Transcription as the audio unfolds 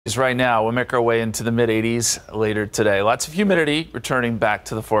Right now, we'll make our way into the mid-80s later today. Lots of humidity returning back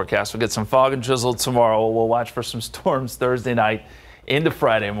to the forecast. We'll get some fog and drizzle tomorrow. We'll watch for some storms Thursday night into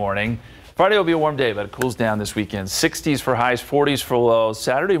Friday morning. Friday will be a warm day, but it cools down this weekend. 60s for highs, 40s for lows.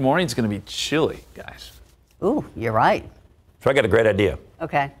 Saturday morning is going to be chilly, guys. Ooh, you're right. So I got a great idea.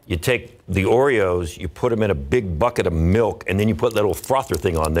 Okay. You take the Oreos, you put them in a big bucket of milk, and then you put that little frother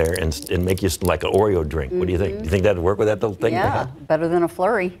thing on there and make you like an Oreo drink. What do you think? Do you think that'd work with that little thing? Yeah, better than a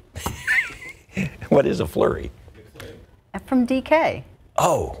flurry. What is a flurry? From DK.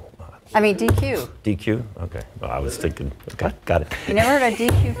 Oh. I mean DQ. DQ? Okay. Well, I was thinking, okay, got it. You never heard of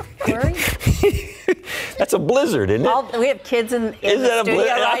DQ flurry? That's a blizzard, isn't it? We have kids in the studio I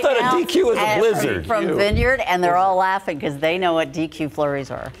right thought now, a DQ was a blizzard. From Vineyard, and they're all laughing because they know what DQ flurries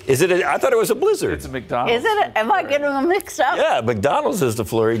are. Is it? I thought it was a blizzard. It's a McDonald's. Is it? Am I getting them mixed up? Yeah, McDonald's is the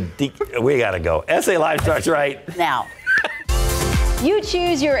flurry. We got to go. SA Live starts right now. You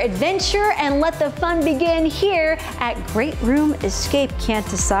choose your adventure and let the fun begin here at Great Room Escape. Can't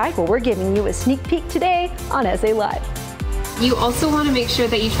decide? Well, we're giving you a sneak peek today on SA Live. You also want to make sure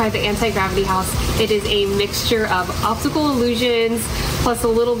that you try the anti-gravity house. It is a mixture of optical illusions plus a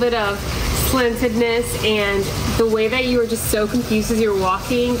little bit of slantedness, and the way that you are just so confused as you're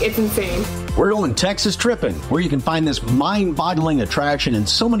walking, it's insane. We're going Texas tripping, where you can find this mind-boggling attraction and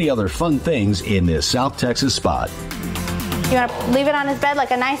so many other fun things in this South Texas spot. You want to leave it on his bed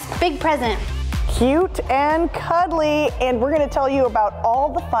like a nice big present. Cute and cuddly, and we're going to tell you about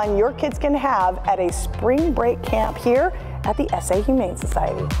all the fun your kids can have at a spring break camp here at the SA Humane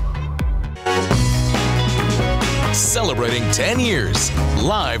Society. Celebrating 10 years,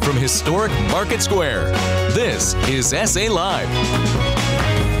 live from historic Market Square. This is SA Live.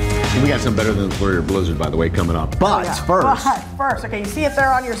 We got some better than the Flurry or Blizzard, by the way, coming up. But first, okay, you see it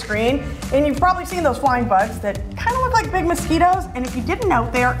there on your screen, and you've probably seen those flying bugs that kind of look like big mosquitoes, and if you didn't know,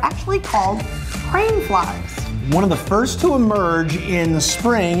 they are actually called crane flies. One of the first to emerge in the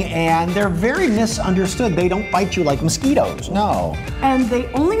spring, and they're very misunderstood. They don't bite you like mosquitoes, no. And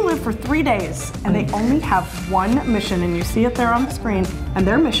they only live for 3 days, and they only have one mission, and you see it there on the screen, and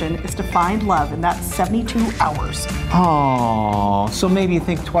their mission is to find love, and that's 72 hours. Oh, so maybe you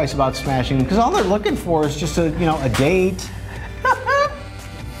think twice about smashing them, because all they're looking for is just a date.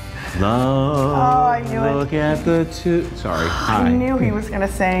 Love, I knew it. Look at the two. Sorry. Hi. I knew he was going to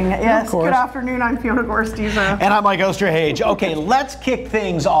sing. Yes, good afternoon. I'm Fiona Gorostiza. And I'm Mike Osterhage. Okay, let's kick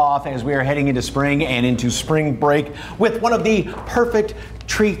things off as we are heading into spring and into spring break with one of the perfect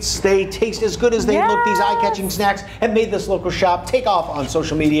treats. They taste as good as they look. These eye-catching snacks have made this local shop take off on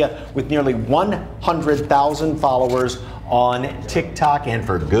social media with nearly 100,000 followers on TikTok, and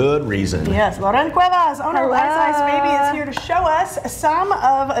for good reason. Yes, Loren Cuevas, owner of Ice Ice Baby, is here to show us some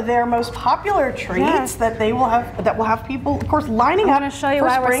of their most popular treats that they will have, that will have people, of course, lining up. I'm going to show you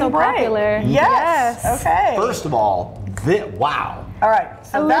why we're so popular. Yes. Okay. First of all, wow. All right.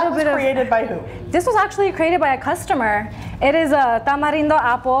 So that was created by who? This was actually created by a customer. It is a tamarindo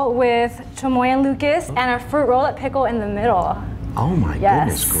apple with chamoy and Lucas and a fruit roll-up pickle in the middle. Oh my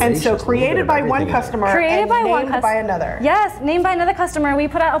goodness gracious. And so created by one customer and named by another. Yes, named by another customer. We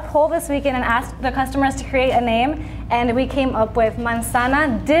put out a poll this weekend and asked the customers to create a name, and we came up with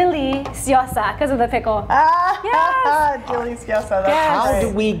Manzana Deliciosa because of the pickle. Yes. Deliciosa. How do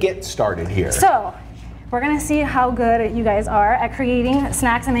we get started here? So, we're gonna see how good you guys are at creating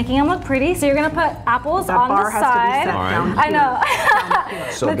snacks and making them look pretty. So you're gonna put apples on the side. I know.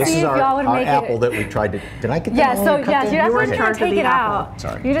 So this is our apple that we tried to. Did I get that? Yeah. So yes, you're definitely gonna take it out.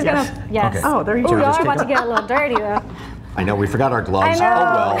 Sorry. You're just gonna. Yes. Okay. Oh, there you go. go. Y'all are about to get a little dirty though. I know we forgot our gloves. I know.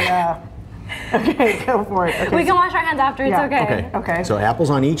 Oh well. Yeah. Okay, go for it. Okay. We can wash our hands after. It's okay. Okay. So apples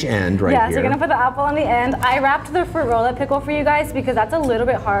on each end, right here. Yeah. So you're gonna put the apple on the end. I wrapped the fruit roll-up pickle for you guys because that's a little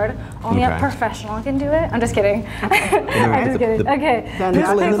bit hard. Only a professional can do it. I'm just kidding. I'm just kidding. Okay. This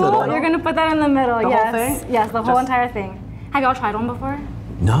pickle, you're gonna put that in the middle. The whole thing? Yes, the whole entire thing. Have y'all tried one before?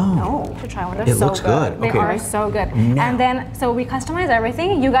 No. You should try one. They're It so looks good. They are so good. Now. And then, so we customize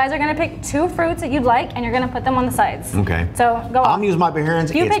everything. You guys are gonna pick 2 fruits that you'd like, and you're gonna put them on the sides. Okay. So go on. I'm gonna use my bare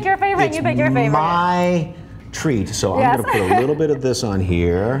hands. You pick your favorite. You pick your favorite. My treat. So I'm gonna put a little bit of this on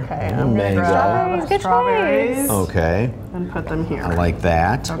here. Okay. And mango. Good strawberries. Okay. And put them here. I like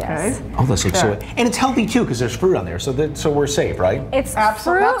that. Okay. Oh, this looks so. And it's healthy too because there's fruit on there. So we're safe, right? It's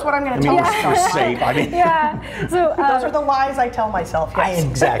absolutely. That's what I'm going to tell myself. We're safe. I mean. Yeah. So those are the lies I tell myself. Yes.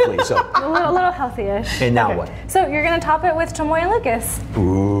 Exactly. So a little healthy-ish. And now what? So you're gonna top it with chamoy and Lucas.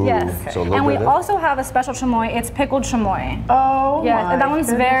 Ooh. Yes. Okay. So and we also have a special chamoy. It's pickled chamoy. Oh. Yes. That one's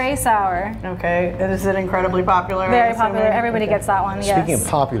very sour. Okay. And is it incredibly popular? Very popular. Everybody gets that one. Yes. Speaking of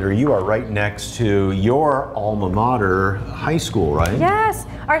popular, you are right next to your alma mater, High School, right? Yes.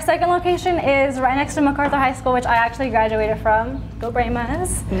 Our second location is right next to MacArthur High School, which I actually graduated from. Go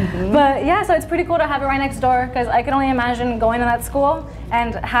Brahmas. But yeah, so it's pretty cool to have it right next door because I can only imagine going to that school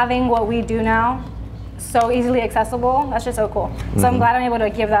and having what we do now so easily accessible. That's just so cool. So I'm glad I'm able to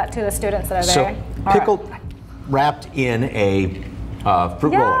give that to the students that are there. So pickle wrapped in a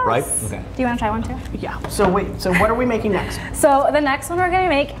fruit roll-up, right? Okay. Do you want to try one too? Yeah. So wait, so what are we making next? So the next one we're going to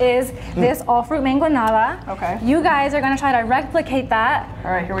make is this all-fruit mangonada. Okay. You guys are going to try to replicate that.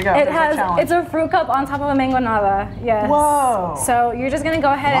 All right, here we go. It's a fruit cup on top of a mangonada. Yes. Whoa. So you're just going to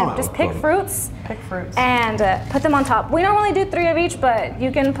go ahead and just pick fruits. Pick fruits. And put them on top. We normally do 3 of each, but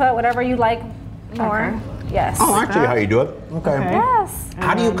you can put whatever you like more. Okay. Yes. Oh, actually, how you do it? Okay. Yes.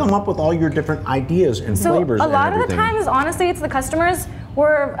 How do you come up with all your different ideas and flavors? So a lot and of the times, honestly, it's the customers.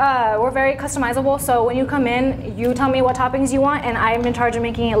 We're very customizable. So when you come in, you tell me what toppings you want, and I'm in charge of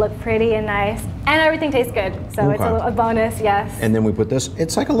making it look pretty and nice, and everything tastes good. So it's a bonus. Yes. And then we put this.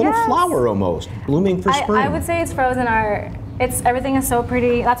 It's like a little flower almost, blooming for spring. I would say it's frozen art. Everything is so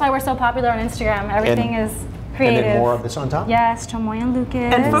pretty. That's why we're so popular on Instagram. Everything is creative. And then more of this on top? Yes, Chamoy and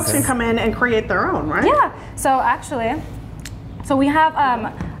Lucas. And folks can come in and create their own, right? Yeah. So actually, we have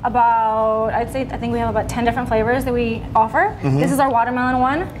I think we have about 10 different flavors that we offer. This is our watermelon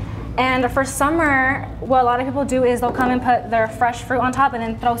one. And for summer, what a lot of people do is they'll come and put their fresh fruit on top and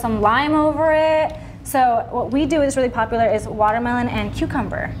then throw some lime over it. So what we do is really popular is watermelon and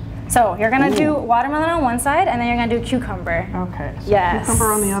cucumber. So you're gonna do watermelon on one side, and then you're gonna do cucumber. Okay. So yes.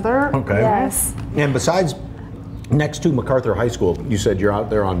 Cucumber on the other. Okay. Yes. And besides, next to MacArthur High School, you said you're out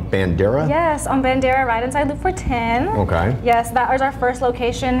there on Bandera? Yes, on Bandera, right inside Loop 410. Okay. Yes, that was our first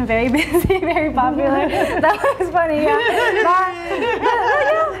location. Very busy, very popular. That was funny. Yeah.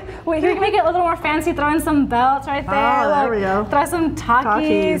 We can make it a little more fancy. Throw in some belts right there. Oh, there we go. Throw some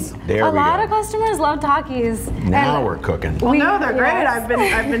Takis. There we go. A lot of customers love Takis. Now we're cooking. Well, no, they're great. I've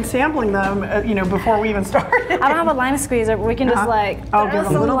been sampling them, before we even started. I don't have a lime squeezer, but we can just give throw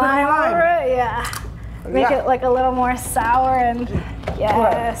them a little bit of lime. over it. Yeah. Make it like a little more sour and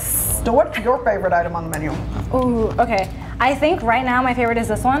yes. So what's your favorite item on the menu? Ooh, okay. I think right now my favorite is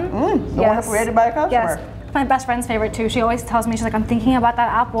this one. The one created by a customer. Yes. My best friend's favorite too. She always tells me, she's like, I'm thinking about that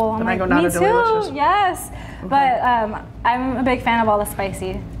apple. I'm like, me too. Delicious. Yes. Okay. But I'm a big fan of all the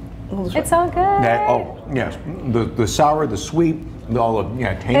spicy. It's so good. Yes. The sour, the sweet, all the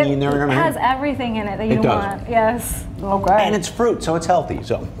tangy in there. It has everything in it that you want. Yes. Okay. And it's fruit, so it's healthy.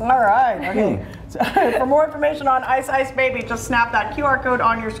 So. All right. Okay. So for more information on Ice Ice Baby, just snap that QR code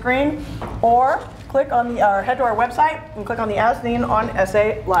on your screen, or click on head to our website and click on the As Seen on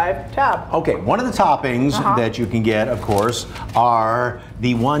SA Live tab. Okay, one of the toppings that you can get, of course, are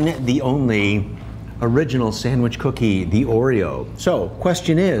the only original sandwich cookie, the Oreo. So,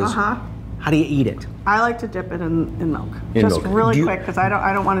 question is, how do you eat it? I like to dip it in milk. Just really quick, because I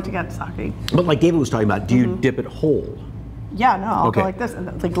don't want it to get soggy. But like David was talking about, do you dip it whole? Yeah, no, I'll go like this,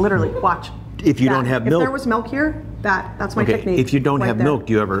 and like literally, watch. If you don't have milk. If there was milk here, that's my technique. If you don't have milk,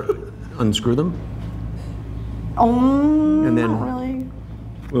 do you ever unscrew them? And then, not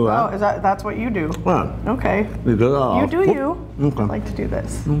really. That's what you do? Well, okay. You do you. Okay. I like to do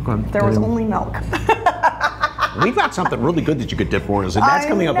this. Okay. If there was only milk. We've got something really good that you could dip for us, and that's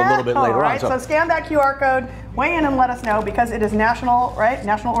coming up a little bit later on. So scan that QR code, weigh in and let us know, because it is National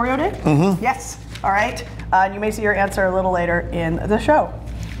Oreo Day? Yes. All right. You may see your answer a little later in the show.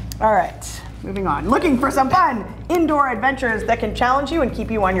 All right. Moving on. Looking for some fun indoor adventures that can challenge you and keep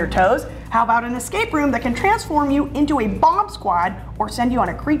you on your toes? How about an escape room that can transform you into a bomb squad or send you on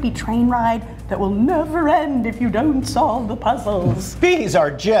a creepy train ride that will never end if you don't solve the puzzles? These are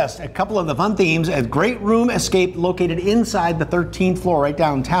just a couple of the fun themes at Great Room Escape, located inside the 13th floor right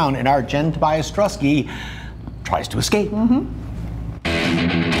downtown, and our Jen Tobias Trusky tries to escape.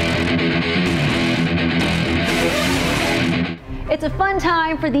 It's a fun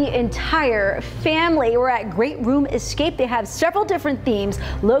time for the entire family. We're at Great Room Escape. They have several different themes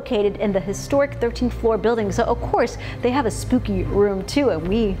located in the historic 13th floor building. So of course, they have a spooky room too, and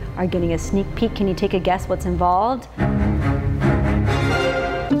we are getting a sneak peek. Can you take a guess what's involved?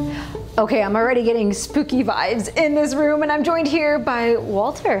 Okay, I'm already getting spooky vibes in this room, and I'm joined here by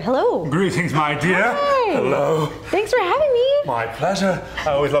Walter. Hello. Greetings, my dear. Hi. Hello. Thanks for having me. My pleasure. I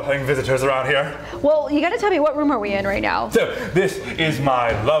always love having visitors around here. Well, you gotta tell me, what room are we in right now? So, this is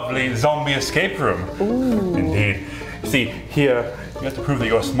my lovely zombie escape room. Ooh. Indeed. See, here, you have to prove that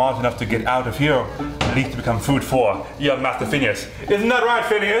you're smart enough to get out of here, at least to become food for young Master Phineas. Isn't that right,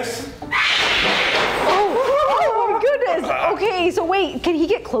 Phineas? Oh my goodness. goodness. Okay, so wait, can he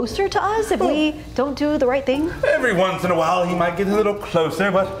get closer to us if we don't do the right thing? Every once in a while, he might get a little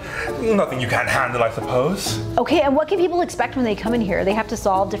closer, but nothing you can't handle, I suppose. Okay, and what can people expect when they come in here? They have to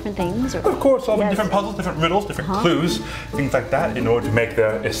solve different things? Or? Of course, solving different puzzles, different riddles, different clues, things like that in order to make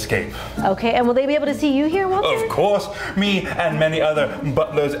their escape. Okay, and will they be able to see you here, Walter? Of course, me and many other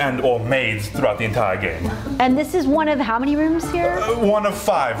butlers and or maids throughout the entire game. And this is one of how many rooms here? One of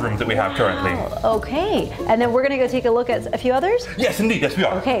 5 rooms that we have currently. Okay, and then we're gonna go take a look at a few others? Yes, indeed, yes we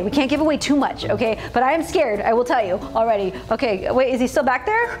are. Okay, we can't give away too much, okay? But I am scared, I will tell you already. Okay, wait, is he still back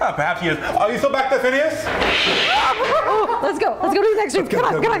there? Perhaps he is. Are you still back there, Phineas? Let's go to the next room. Come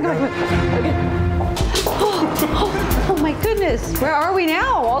on. Okay. Oh my goodness, where are we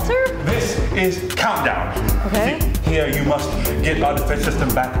now, Walter? This is Countdown. Okay. Here you must get our defense system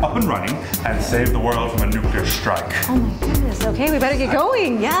back up and running and save the world from a nuclear strike. Oh my goodness, okay, we better get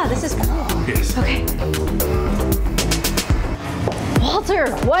going. Yeah, this is cool. Yes. Okay.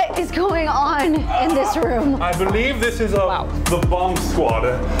 Walter, what is going on in this room? I believe this is the bomb squad.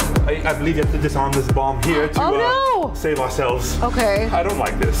 I believe you have to disarm this bomb here to save ourselves. Okay. I don't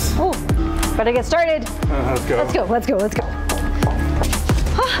like this. Oh, better get started. Let's go. Let's go.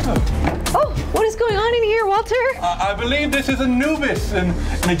 Oh, what is going on in here, Walter? I believe this is Anubis, an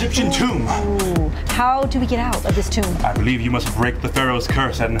Egyptian tomb. Ooh. How do we get out of this tomb? I believe you must break the Pharaoh's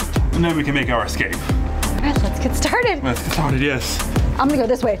curse and then we can make our escape. All right, let's get started. Let's get started, yes. I'm gonna go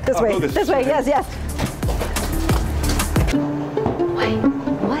this way, this way, yes. Wait,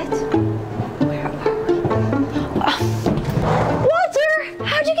 what? Where are we? Walter,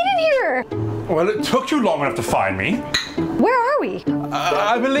 how'd you get in here? Well, it took you long enough to find me. Where are we?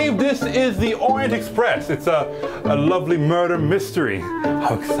 I believe this is the Orient Express. It's a lovely murder mystery.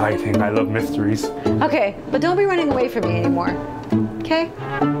 How exciting, I love mysteries. Okay, but don't be running away from me anymore. Okay,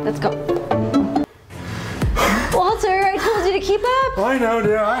 let's go. Walter, I told you to keep up. I know,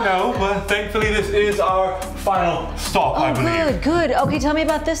 dear, I know. But thankfully, this is our final stop, I believe. Good. Okay, tell me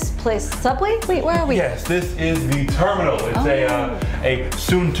about this place. Subway? Wait, where are we? Yes, this is the terminal. It's a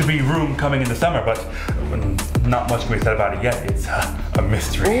soon-to-be room coming in the summer, but not much can be said about it yet. It's a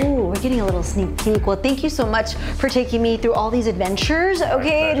mystery. Oh, we're getting a little sneak peek. Well, thank you so much for taking me through all these adventures.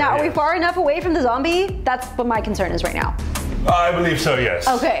 Okay, now are we far enough away from the zombie? That's what my concern is right now. I believe so, yes.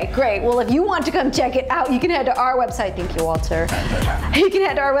 Okay, great. Well, if you want to come check it out, you can head to our website. Thank you, Walter. You can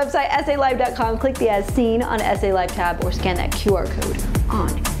head to our website, salive.com, click the As Seen on SA Live tab, or scan that QR code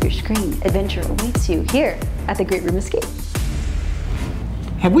on your screen. Adventure awaits you here at the Great Room Escape.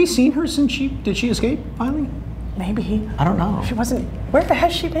 Have we seen her since did she escape finally? Maybe. I don't know. She wasn't. Where the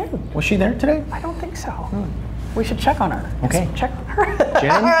heck has she been? Was she there today? I don't think so. We should check on her. Okay. Check on her.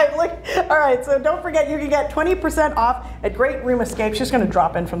 Jen? All right, so don't forget you can get 20% off at Great Room Escape. She's going to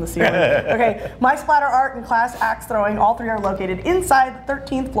drop in from the ceiling. Okay, My Splatter Art and Class Axe Throwing, all 3 are located inside the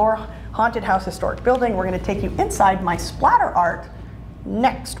 13th floor Haunted House Historic Building. We're going to take you inside My Splatter Art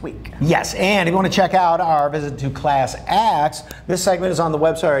next week. Yes, and if you want to check out our visit to Class Axe, this segment is on the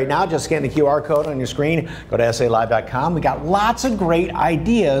website right now. Just scan the QR code on your screen. Go to salive.com. We got lots of great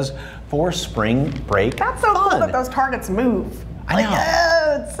ideas for spring break. That's so cool that those targets move. I know.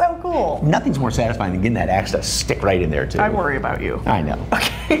 Oh, it's so cool. Nothing's more satisfying than getting that axe to stick right in there, too. I worry about you. I know.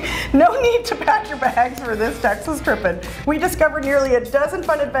 Okay, no need to pack your bags for this Texas trippin'. We discovered nearly a dozen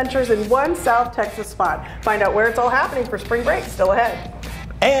fun adventures in one South Texas spot. Find out where it's all happening for spring break, still ahead.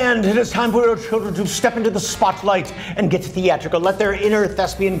 And it is time for your children to step into the spotlight and get theatrical. Let their inner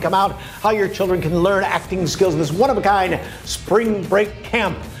thespian come out. How your children can learn acting skills in this one-of-a-kind spring break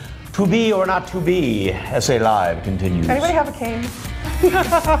camp. To be or not to be, SA Live continues. Anybody have a cane?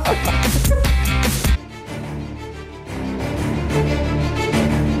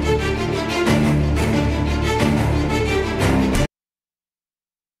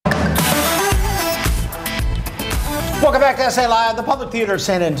 Welcome back to SA Live. The Public Theater of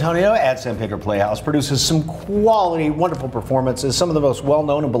San Antonio at San Pedro Playhouse produces some quality, wonderful performances, some of the most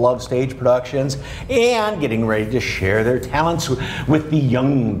well-known and beloved stage productions, and getting ready to share their talents with the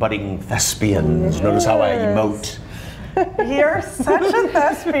young budding thespians. Yes. Notice how I emote. You're such a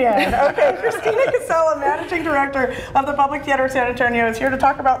thespian. Okay, Christina Casella, Managing Director of the Public Theater of San Antonio, is here to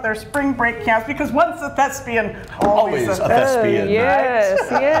talk about their spring break camps, because once a thespian, always a thespian. Yes,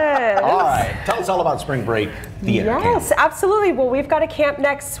 right? yes. All right, tell us all about spring break theater camp? Yes, absolutely. Well, we've got a camp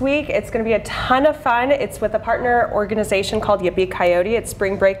next week. It's going to be a ton of fun. It's with a partner organization called Yippee Coyote. It's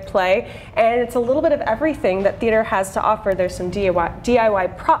spring break play, and it's a little bit of everything that theater has to offer. There's some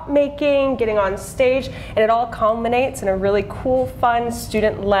DIY prop making, getting on stage, and it all culminates in a really cool, fun,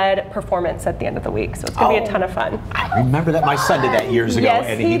 student-led performance at the end of the week. So it's going to be a ton of fun. I remember that my son did that years ago, Yes,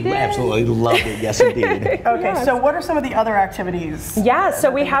 and he he did. absolutely loved it. Yes, indeed. Okay, so what are some of the other activities? Yeah,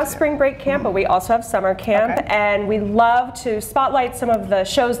 so we have spring break camp, but we also have summer camp, and we love to spotlight some of the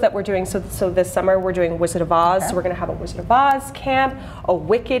shows that we're doing. So this summer we're doing Wizard of Oz, so we're going to have a Wizard of Oz camp, a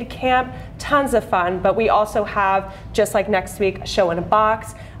Wicked camp, tons of fun. But we also have, just like next week, a show in a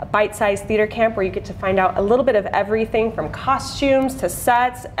box, a bite-sized theater camp where you get to find out a little bit of everything from costumes to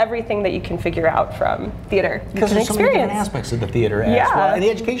sets, everything that you can figure out from theater. Because there's so many different aspects of the theater as well, and the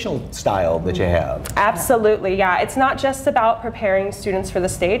educational style that you have. Absolutely, yeah. It's not just about preparing students for the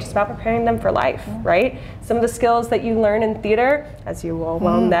stage, it's about preparing them for life, right? Some of the skills that you learn in theater, as you all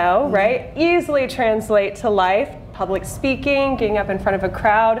well know, right, easily translate to life. Public speaking, getting up in front of a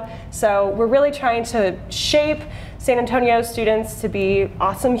crowd. So we're really trying to shape San Antonio students to be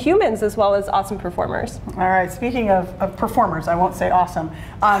awesome humans as well as awesome performers. All right, speaking of performers, I won't say awesome.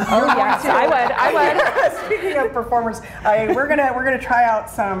 Yes, I would. Speaking of performers, we're gonna try out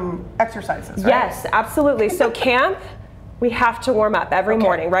some exercises, right? Yes, absolutely. So camp, we have to warm up every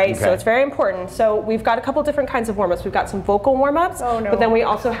morning, right? So it's very important. So we've got a couple different kinds of warm-ups. We've got some vocal warm-ups, but then we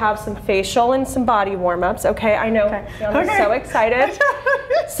also have some facial and some body warm-ups. Okay, I know, I'm so excited.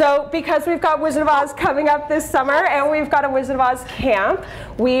 So because we've got Wizard of Oz coming up this summer and we've got a Wizard of Oz camp,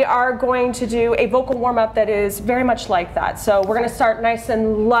 we are going to do a vocal warm-up that is very much like that. So we're gonna start nice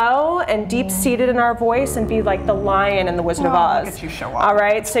and low and deep-seated in our voice and be like the lion in the Wizard of Oz. Look at you show off. All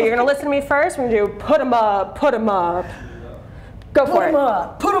right, so you're gonna listen to me first. We're gonna do put 'em up, put 'em up. Go for it.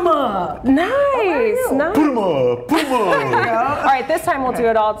 Put 'em up. Nice, nice. Put 'em up, put 'em up. All right, this time we'll do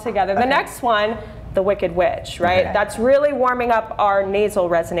it all together. The next one, the Wicked Witch, right? That's really warming up our nasal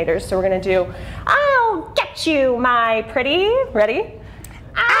resonators. So we're gonna do, I'll get you, my pretty. Ready?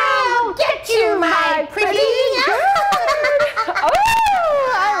 I'll get you, my pretty. Good. Oh,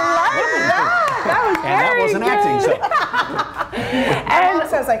 I love that. That was very And that wasn't good. acting, so. And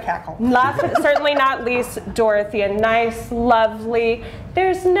says I cackle. Last but certainly not least, Dorothy, a nice, lovely,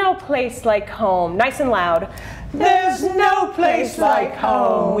 there's no place like home. Nice and loud. There's no place like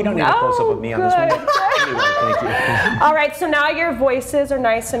home. We don't need a close-up of me on this one. Anyway, thank you. All right, so now your voices are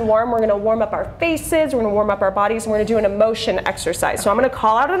nice and warm. We're going to warm up our faces, we're going to warm up our bodies, and we're going to do an emotion exercise. So I'm going to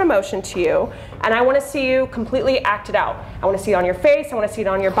call out an emotion to you, and I want to see you completely act it out. I want to see it on your face, I want to see it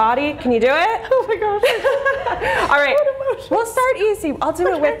on your body. Can you do it? Oh my gosh. All right, we'll start easy. I'll do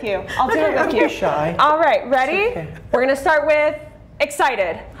it with you. I'll do it with you. I'm shy. All right, ready? We're going to start with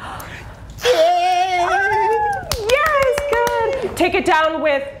excited. Yes, good. Take it down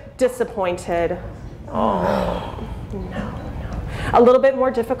with disappointed. Oh, no. A little bit more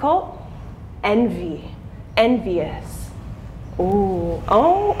difficult. Envy. Envious. Ooh.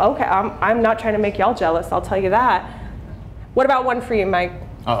 Oh, okay. I'm not trying to make y'all jealous, I'll tell you that. What about one for you, Mike?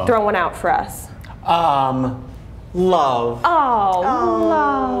 Throw one out for us. Love.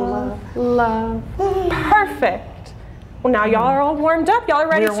 Oh, love. Perfect. Well, now y'all are all warmed up. Y'all are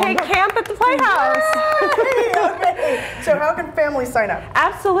ready to take camp at the Playhouse. Okay. So how can families sign up?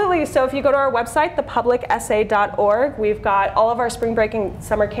 Absolutely. So if you go to our website, thepublicsa.org, we've got all of our spring break and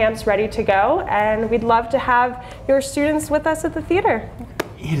summer camps ready to go, and we'd love to have your students with us at the theater.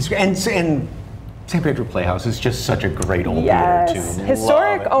 It is great. And St. Pedro Playhouse is just such a great old Yes. theater, too.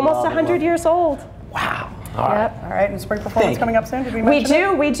 Historic, almost 100 years old. Wow. All right, and spring performance coming up soon. Did we mention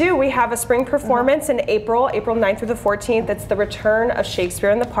it? We do. We have a spring performance in April 9th through the 14th. It's the return of Shakespeare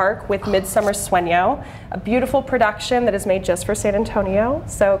in the Park with Midsummer Sueño, a beautiful production that is made just for San Antonio.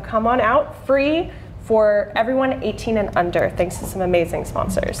 So come on out, free for everyone 18 and under, thanks to some amazing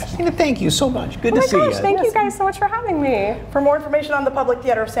sponsors. Thank you so much. Good to see you. Thank you guys so much for having me. For more information on the Public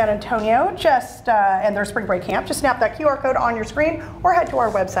Theater of San Antonio, and their spring break camp, just snap that QR code on your screen or head to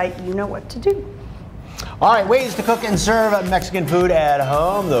our website. You know what to do. All right, ways to cook and serve Mexican food at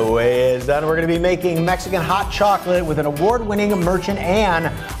home. The way it's done, we're going to be making Mexican hot chocolate with an award-winning merchant and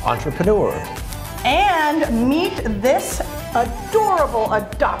entrepreneur. And meet this adorable,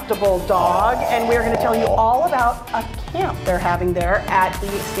 adoptable dog. And we're going to tell you all about a camp they're having there at the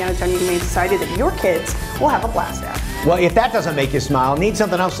San Antonio Humane Society that your kids we'll have a blast there. Well, if that doesn't make you smile, need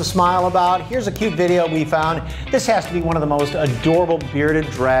something else to smile about? Here's a cute video we found. This has to be one of the most adorable bearded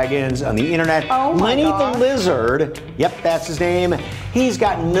dragons on the internet. Oh my Lenny gosh. the Lizard. Yep, that's his name. He's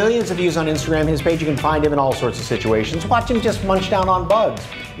got millions of views on Instagram. His page, you can find him in all sorts of situations. Watch him just munch down on bugs.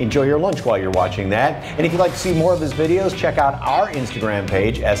 Enjoy your lunch while you're watching that. And if you'd like to see more of his videos, check out our Instagram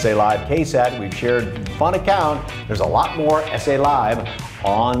page, SA Live KSAT. We've shared a fun account. There's a lot more SA Live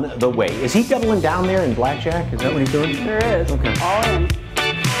on the way. Is he doubling down there in blackjack? Is that what he's doing? There is. Okay. All in.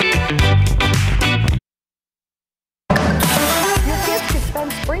 Your kids could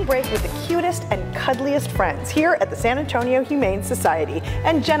spend spring break with the cutest and cuddliest friends here at the San Antonio Humane Society.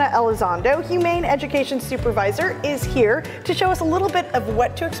 And Jenna Elizondo, Humane Education Supervisor, is here to show us a little bit of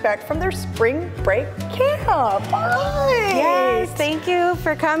what to expect from their spring break camp. Hi. Yes, thank you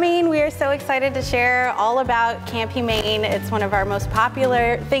for coming. We are so excited to share all about Camp Humane. It's one of our most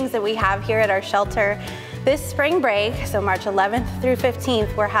popular things that we have here at our shelter. This spring break, so March 11th through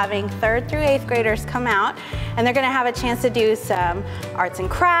 15th, we're having 3rd through 8th graders come out, and they're gonna have a chance to do some arts and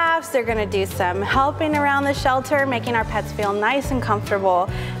crafts. They're gonna do some helping around the shelter, making our pets feel nice and comfortable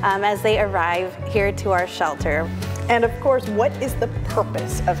as they arrive here to our shelter. And of course, what is the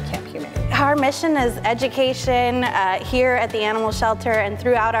purpose of Camp Humane? Our mission is education here at the animal shelter and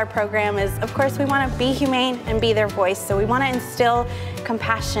throughout our program is, of course, we want to be humane and be their voice. So we want to instill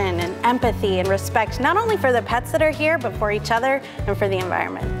compassion and empathy and respect, not only for the pets that are here, but for each other and for the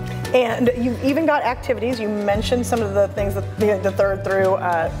environment. And you've even got activities. You mentioned some of the things that the 3rd through,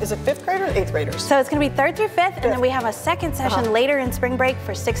 is it 5th graders or 8th graders? So it's going to be 3rd through 5th, and then we have a second session later in spring break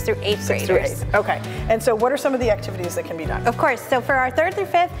for 6th through 8th graders. Okay. And so what are some of the activities that can be done? Of course. So for our 3rd through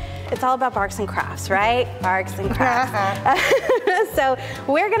 5th, it's all about barks and crafts, right? Barks and crafts. So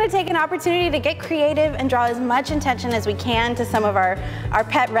we're going to take an opportunity to get creative and draw as much attention as we can to some of our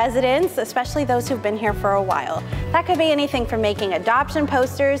pet residents, especially those who've been here for a while. That could be anything from making adoption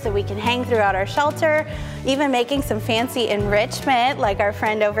posters that we can hang throughout our shelter, even making some fancy enrichment like our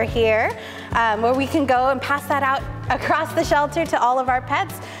friend over here, where we can go and pass that out across the shelter to all of our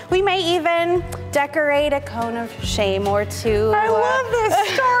pets. We may even decorate a cone of shame or two. I love this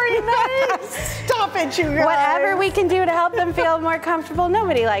story. Nice. Stop it, you guys. Whatever we can do to help them feel more comfortable.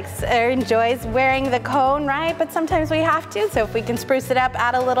 Nobody likes or enjoys wearing the cone, right? But sometimes we have to. So if we can spruce it up,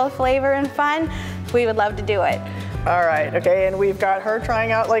 add a little flavor and fun, we would love to do it. All right, okay, and we've got her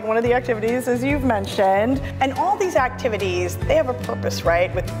trying out like one of the activities as you've mentioned. And all these activities, they have a purpose,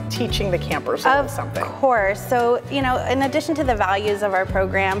 right? With teaching the campers a little something. Of course. So, you know, in addition to the values of our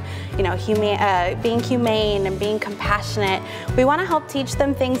program, you know, being humane and being compassionate, we want to help teach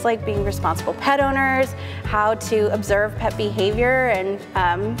them things like being responsible pet owners, how to observe pet behavior and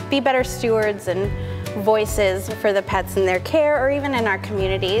be better stewards and voices for the pets in their care or even in our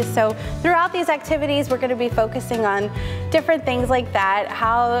communities. So throughout these activities, we're going to be focusing on different things like that,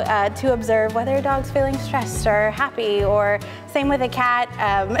 how to observe whether a dog's feeling stressed or happy, or same with a cat.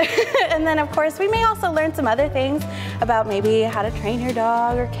 And then of course, we may also learn some other things about maybe how to train your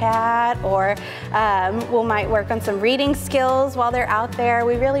dog or cat, or we might work on some reading skills while they're out there.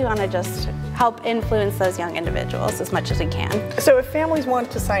 We really want to just help influence those young individuals as much as we can. So if families want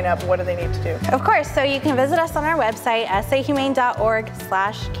to sign up, what do they need to do? Of course, so you can visit us on our website,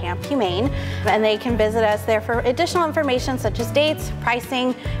 sahumane.org/camphumane, and they can visit us there for additional information such as dates,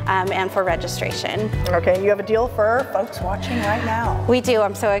 pricing, and for registration. Okay, and you have a deal for folks watching right now. We do,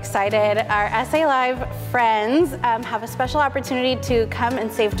 I'm so excited. Our SA Live friends have a special opportunity to come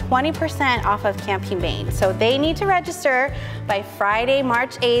and save 20% off of Camp Humane. So they need to register by Friday,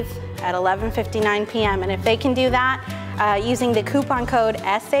 March 8th at 11:59 p.m. And if they can do that using the coupon code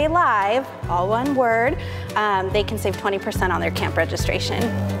SALIVE, all one word, they can save 20% on their camp registration.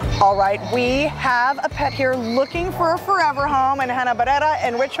 All right, we have a pet here looking for a forever home, and Hannah Barrera,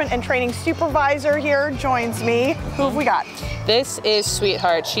 Enrichment and Training Supervisor here, joins me. Who have we got? This is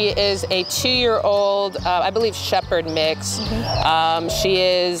Sweetheart. She is a 2-year-old, I believe, shepherd mix. She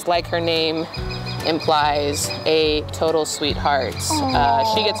is, like her name implies, a total sweetheart.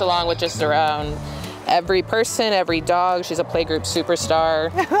 She gets along with just around every person, every dog. She's a playgroup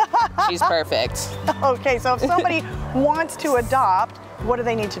superstar. She's perfect. Okay, so if somebody wants to adopt, what do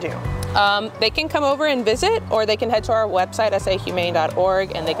they need to do? They can come over and visit, or they can head to our website,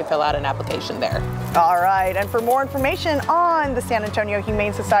 sahumane.org, and they can fill out an application there. All right, and for more information on the San Antonio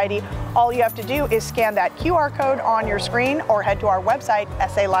Humane Society, all you have to do is scan that QR code on your screen or head to our website,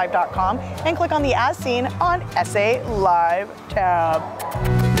 salive.com, and click on the As Seen on SA Live tab.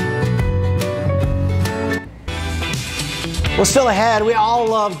 Well, still ahead, we all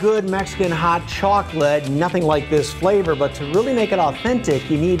love good Mexican hot chocolate. Nothing like this flavor, but to really make it authentic,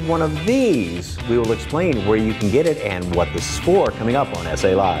 you need one of these. We will explain where you can get it and what this is for coming up on SA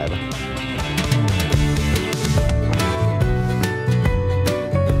Live.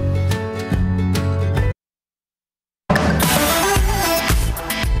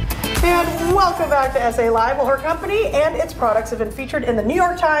 Welcome back to SA Live. Well, her company and its products have been featured in the New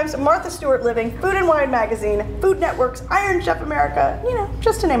York Times, Martha Stewart Living, Food and Wine Magazine, Food Network's Iron Chef America, you know,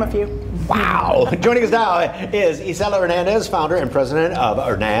 just to name a few. Wow. Joining us now is Isela Hernandez, founder and president of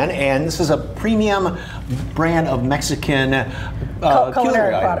Hernan, and this is a premium brand of Mexican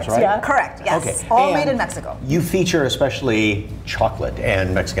culinary products, items, right? Yeah. Correct, yes. Okay. All And made in Mexico. You feature especially chocolate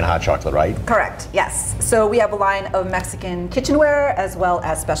and Mexican hot chocolate, right? Correct, yes. So we have a line of Mexican kitchenware as well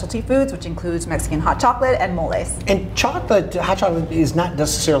as specialty foods, which includes Mexican hot chocolate and moles. And chocolate, hot chocolate is not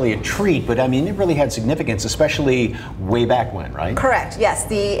necessarily a treat, but I mean, it really had significance, especially way back when, right? Correct, yes.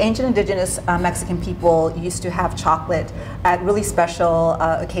 The ancient indigenous Mexican people used to have chocolate at really special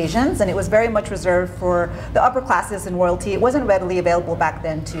occasions, and it was very much reserved for the upper classes and royalty. It wasn't readily available back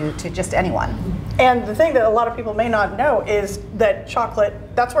then to just anyone. And the thing that a lot of people may not know is that chocolate,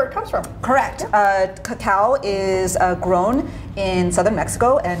 that's where it comes from. Correct. Cacao is grown in southern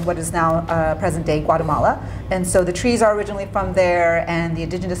Mexico and what is now present-day Guatemala. And so the trees are originally from there, and the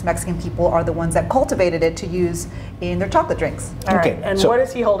indigenous Mexican people are the ones that cultivated it to use in their chocolate drinks. All right. And what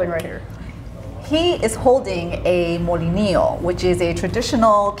is he holding right here? He is holding a molinillo, which is a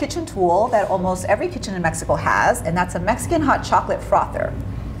traditional kitchen tool that almost every kitchen in Mexico has, and that's a Mexican hot chocolate frother.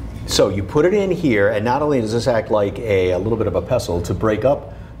 So you put it in here, and not only does this act like a little bit of a pestle to break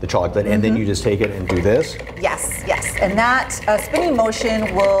up the chocolate, and then you just take it and do this? Yes, yes. And that spinning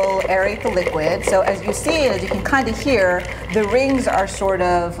motion will aerate the liquid. So as you see, as you can kind of hear, the rings are sort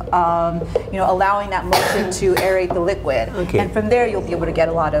of, allowing that motion to aerate the liquid. Okay. And from there, you'll be able to get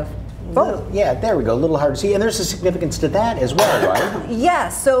a lot of foam. Yeah, there we go. A little hard to see. And there's a significance to that as well, right? Yeah,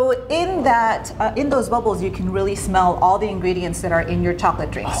 so in that, in those bubbles, you can really smell all the ingredients that are in your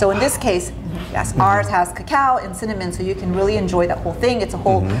chocolate drink. So in this case, yes, ours has cacao and cinnamon, so you can really enjoy that whole thing. It's a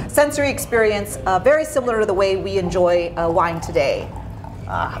whole sensory experience, very similar to the way we enjoy wine today.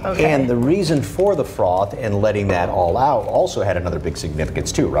 Okay. And the reason for the froth and letting that all out also had another big significance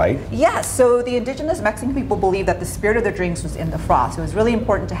too, right? Yes, so the indigenous Mexican people believe that the spirit of their drinks was in the froth. So it was really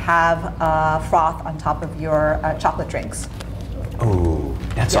important to have froth on top of your chocolate drinks. Ooh,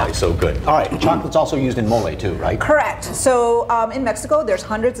 that's always so good. All right, chocolate's also used in mole too, right? Correct. So in Mexico, there's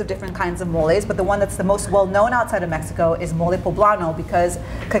hundreds of different kinds of moles, but the one that's the most well known outside of Mexico is mole poblano, because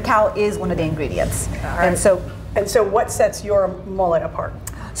cacao is one of the ingredients. Right. And so what sets your mole apart?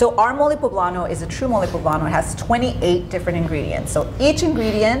 So our mole poblano is a true mole poblano. It has 28 different ingredients. So each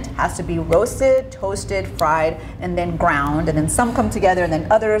ingredient has to be roasted, toasted, fried, and then ground. And then some come together, and then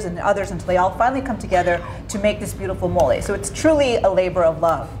others, until they all finally come together to make this beautiful mole. So it's truly a labor of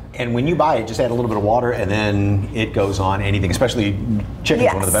love. And when you buy it, just add a little bit of water, and then it goes on anything, especially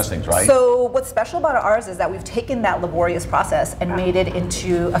chicken's one of the best things, right? So what's special about ours is that we've taken that laborious process and made it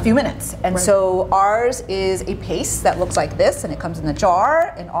into a few minutes. And so ours is a paste that looks like this, and it comes in a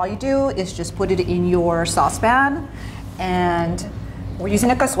jar, and all you do is just put it in your saucepan. And we're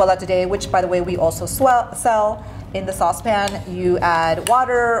using a cazuela today, which, by the way, we also sell. In the saucepan, you add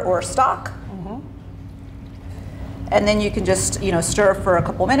water or stock. And then you can just, stir for a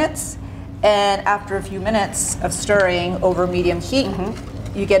couple minutes. And after a few minutes of stirring over medium heat,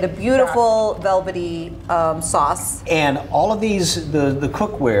 you get a beautiful velvety sauce. And all of these, the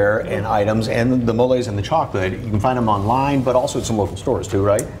cookware and items and the moles and the chocolate, you can find them online, but also at some local stores too,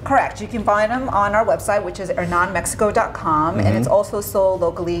 right? Correct. You can find them on our website, which is hernanmexico.com, and it's also sold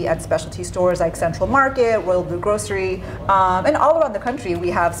locally at specialty stores like Central Market, Royal Blue Grocery, and all around the country we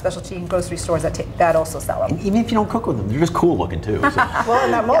have specialty grocery stores that also sell them. And even if you don't cook with them, they're just cool looking too. So. Well,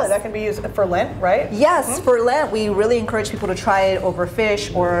 and that mole, that can be used for Lent, right? Yes, for Lent, we really encourage people to try it over fish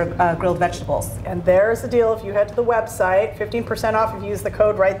or grilled vegetables. And there's the deal. If you head to the website, 15% off if you use the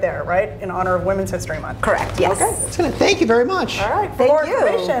code right there, right? In honor of Women's History Month. Correct, yes. Okay. Thank you very much. All right. For more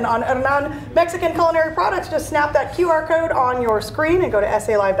information on non-Mexican culinary products, just snap that QR code on your screen and go to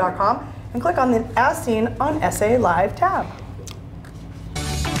SALive.com and click on the As Seen on SA Live tab.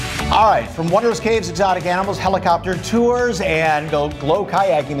 All right, from wondrous caves, exotic animals, helicopter tours, and glow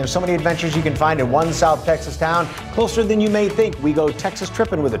kayaking. There's so many adventures you can find in one South Texas town, closer than you may think. We go Texas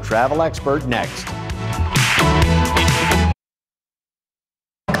tripping with a travel expert next.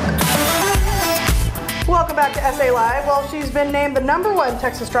 Welcome back to SA Live. Well, she's been named the #1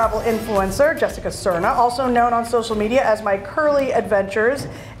 Texas travel influencer, Jessica Serna, also known on social media as My Curly Adventures,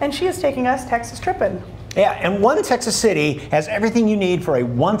 and she is taking us Texas tripping. Yeah, and one Texas city has everything you need for a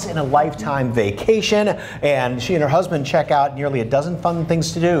once-in-a-lifetime vacation, and she and her husband check out nearly a dozen fun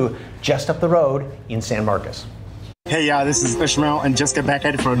things to do just up the road in San Marcos. Hey, this is Ishmael, and just get back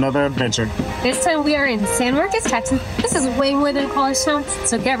at it for another adventure. This time we are in San Marcos, Texas. This is way more than a college town,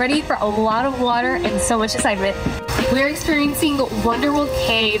 so get ready for a lot of water and so much excitement. We're experiencing Wonderworld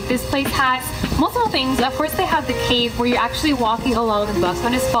Cave. This place has multiple things. Of course, they have the cave where you're actually walking along the Bucks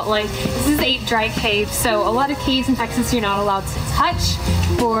spotlight. This is a dry cave, so a lot of caves in Texas you're not allowed to touch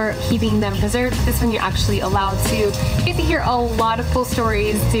for keeping them preserved. This one you're actually allowed to get to hear a lot of cool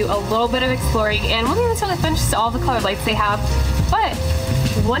stories, do a little bit of exploring, and one thing that's really fun is just all the colored lights they have. But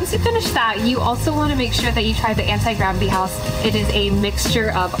once you finish that, you also want to make sure that you try the anti-gravity house. It is a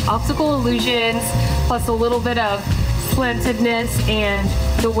mixture of optical illusions plus a little bit of slantedness, and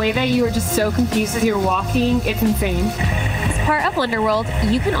the way that you are just so confused as you're walking, it's insane. As part of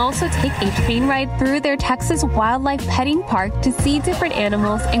Wonderworld, you can also take a train ride through their Texas Wildlife Petting Park to see different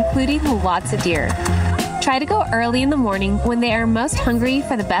animals, including lots of deer. Try to go early in the morning when they are most hungry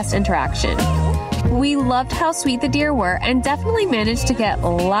for the best interaction. We loved how sweet the deer were and definitely managed to get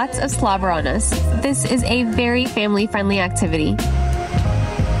lots of slobber on us. This is a very family-friendly activity.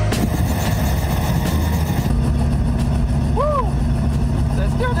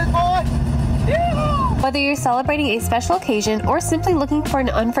 Whether you're celebrating a special occasion or simply looking for an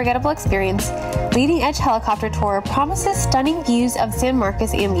unforgettable experience, Leading Edge Helicopter Tour promises stunning views of San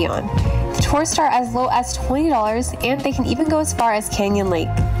Marcos and beyond. The tours start as low as $20, and they can even go as far as Canyon Lake.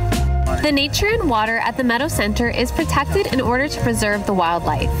 The nature and water at the Meadow Center is protected in order to preserve the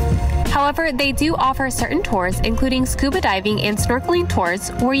wildlife. However, they do offer certain tours, including scuba diving and snorkeling tours,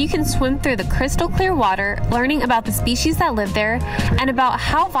 where you can swim through the crystal clear water, learning about the species that live there and about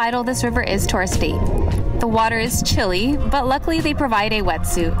how vital this river is to our state. The water is chilly, but luckily they provide a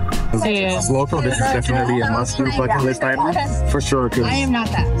wetsuit. As local, this is definitely a must-do bucket list item for sure. I am not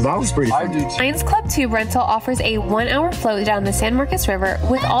that was pretty fun. Lions Club Tube Rental offers a 1-hour float down the San Marcos River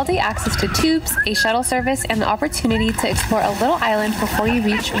with all-day access to tubes, a shuttle service, and the opportunity to explore a little island before you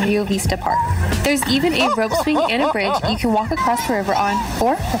reach Rio Vista Park. There's even a rope swing and a bridge you can walk across the river on,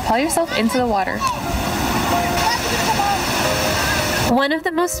 or propel yourself into the water. One of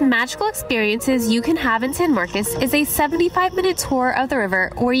the most magical experiences you can have in San Marcos is a 75-minute tour of the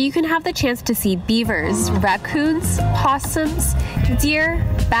river where you can have the chance to see beavers, raccoons, possums, deer,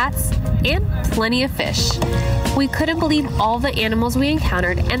 bats, and plenty of fish. We couldn't believe all the animals we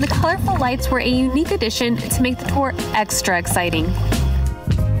encountered, and the colorful lights were a unique addition to make the tour extra exciting.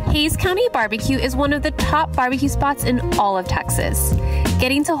 Hays County Barbecue is one of the top barbecue spots in all of Texas.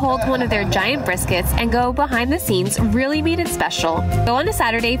 Getting to hold one of their giant briskets and go behind the scenes really made it special. Go on a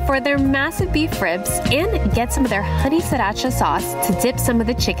Saturday for their massive beef ribs and get some of their honey sriracha sauce to dip some of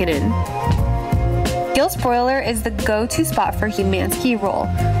the chicken in. Gil's Broiler is the go-to spot for Humansky roll,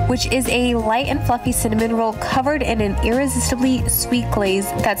 which is a light and fluffy cinnamon roll covered in an irresistibly sweet glaze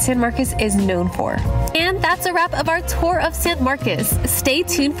that San Marcos is known for. And that's a wrap of our tour of San Marcos. Stay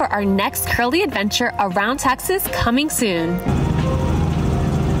tuned for our next curly adventure around Texas coming soon.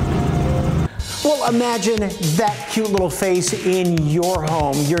 Well, imagine that cute little face in your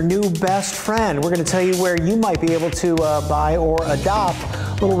home, your new best friend. We're going to tell you where you might be able to buy or adopt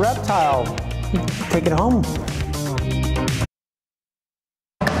a little reptile. Take it home.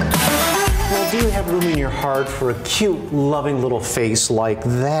 Well, do you have room in your heart for a cute, loving little face like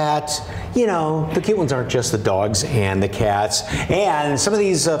that? You know, the cute ones aren't just the dogs and the cats. And some of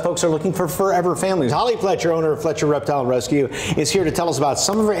these folks are looking for forever families. Holly Fletcher, owner of Fletcher Reptile Rescue, is here to tell us about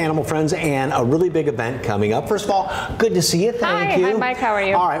some of her animal friends and a really big event coming up. First of all, good to see you. Thank you. Hi, Mike. How are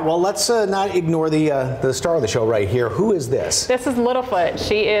you? All right. Well, let's not ignore the star of the show right here. Who is this? This is Littlefoot.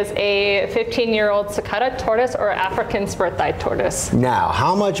 She is a 15-year-old Sakata tortoise or African spurt-thighed tortoise. Now,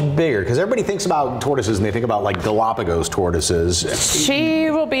 how much bigger? Because everybody thinks about tortoises and they think about like Galapagos tortoises. She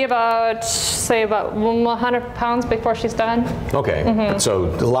will be about, say, about 100 pounds before she's done. Okay, so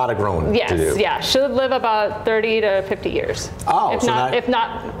a lot of growing to do. Yeah, she'll live about 30 to 50 years. Oh, if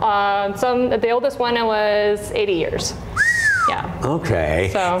not, the oldest one was 80 years. Yeah.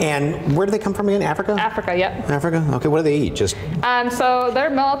 Okay. So, and where do they come from again? Africa? Africa, yep. Africa? Okay, what do they eat? Just so their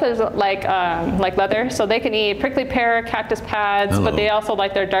mouth is like leather, so they can eat prickly pear, cactus pads, but they also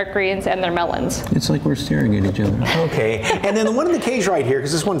like their dark greens and their melons. It's like we're staring at each other. Okay. And then the one in the cage right here,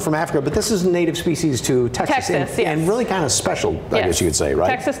 because this one from Africa, but this is a native species to Texas. Yes. And really kind of special, I guess you could say, right?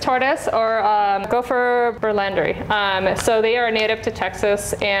 Texas tortoise or gopher berlandri. So they are native to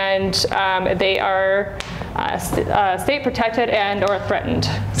Texas, and they are state protected and or threatened.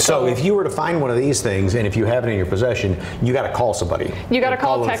 So if you were to find one of these things, and if you have it in your possession, you got to call somebody. You got to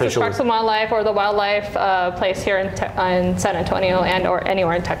call Texas Parks and Wildlife or the wildlife place here in San Antonio and or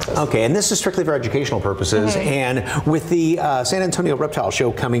anywhere in Texas. Okay, and this is strictly for educational purposes. And with the San Antonio Reptile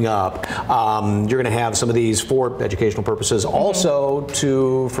Show coming up, you're going to have some of these for educational purposes, also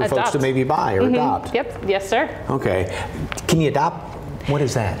for folks to maybe buy or adopt. Yep. Yes, sir. Okay. Can you adopt? What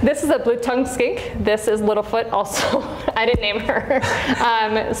is that? This is a blue-tongued skink. This is Littlefoot also. I didn't name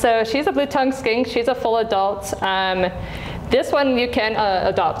her. So she's a blue-tongued skink. She's a full adult. This one you can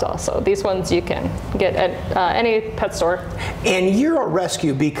adopt also. These ones you can get at any pet store. And you're a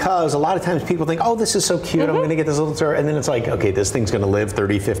rescue because a lot of times people think, oh, this is so cute, I'm going to get this little store. And then it's like, okay, this thing's going to live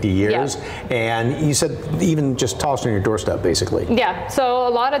 30, 50 years. Yeah. And you said even just tossed on your doorstep, basically. Yeah, so a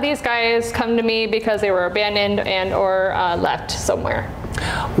lot of these guys come to me because they were abandoned and or left somewhere.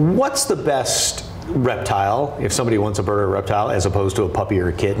 What's the best reptile, if somebody wants a bird or a reptile, as opposed to a puppy or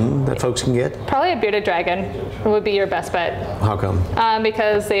a kitten that folks can get? Probably a bearded dragon would be your best bet. How come?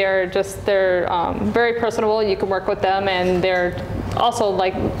 Because they're very personable. You can work with them, and they're also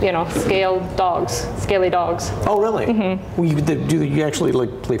like, you know, scaly dogs. Oh, really? Well, do you actually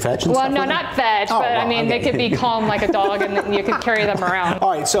like play fetch and stuff? Well, no, not fetch, but I mean, they could be calm like a dog, and you could carry them around.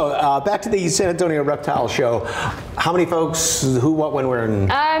 All right, so back to the San Antonio Reptile Show. How many folks, who, what, when, where? And...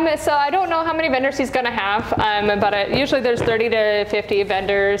 So I don't know how many vendors he's going to have, but usually there's 30 to 50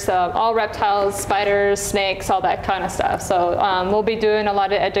 vendors, all reptiles, spiders, snakes, all that kind of stuff. So we'll be doing a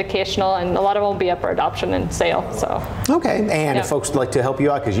lot of educational, and a lot of them will be up for adoption and sale. So. Okay, and if folks would like to help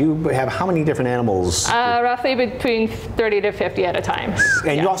you out, because you have how many different animals? Roughly between 30 to 50 at a time.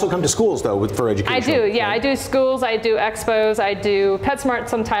 And you also come to schools, though, for education? I do, yeah. Right? I do schools, I do expos, I do PetSmart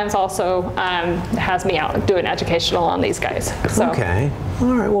sometimes also has me out doing educational on these guys. So. Okay.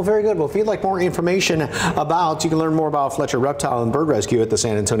 All right, well, very good. Well, if you'd like more information you can learn more about Fletcher Reptile and Bird Rescue at the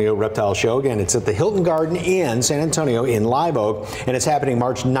San Antonio Reptile Show. Again, it's at the Hilton Garden Inn, San Antonio in Live Oak, and it's happening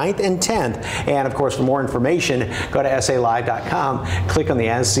March 9th and 10th. And of course, for more information, go to salive.com, click on the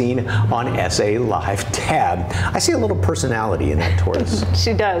As Seen on SA Live tab. I see a little personality in that tortoise.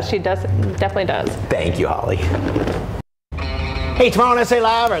 She definitely does. Thank you, Holly. Hey, tomorrow on SA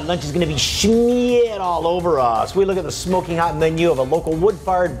Live, our lunch is going to be schmeared all over us. We look at the smoking hot menu of a local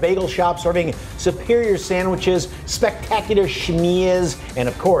wood-fired bagel shop serving superior sandwiches, spectacular schmears, and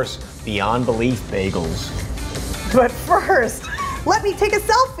of course, beyond belief bagels. But first, let me take a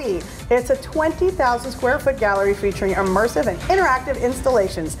selfie. It's a 20,000 square foot gallery featuring immersive and interactive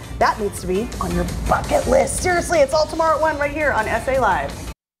installations. That needs to be on your bucket list. Seriously, it's all tomorrow at 1 right here on SA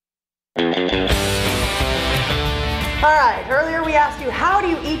Live. All right, earlier we asked you, how do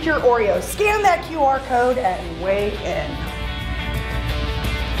you eat your Oreos? Scan that QR code and weigh in.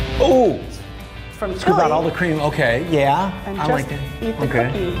 Oh, from scoop out all the cream. Okay, yeah, and I like that. Eat the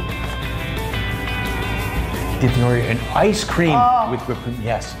cookie. Dip the Oreo and ice cream with whipped cream.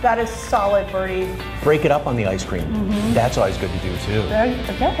 Yes. That is solid, Birdie. Break it up on the ice cream. That's always good to do too.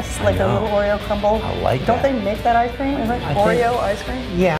 Yes, like a little Oreo crumble. I like Don't that. they make that ice cream? Is it Oreo ice cream? Yeah.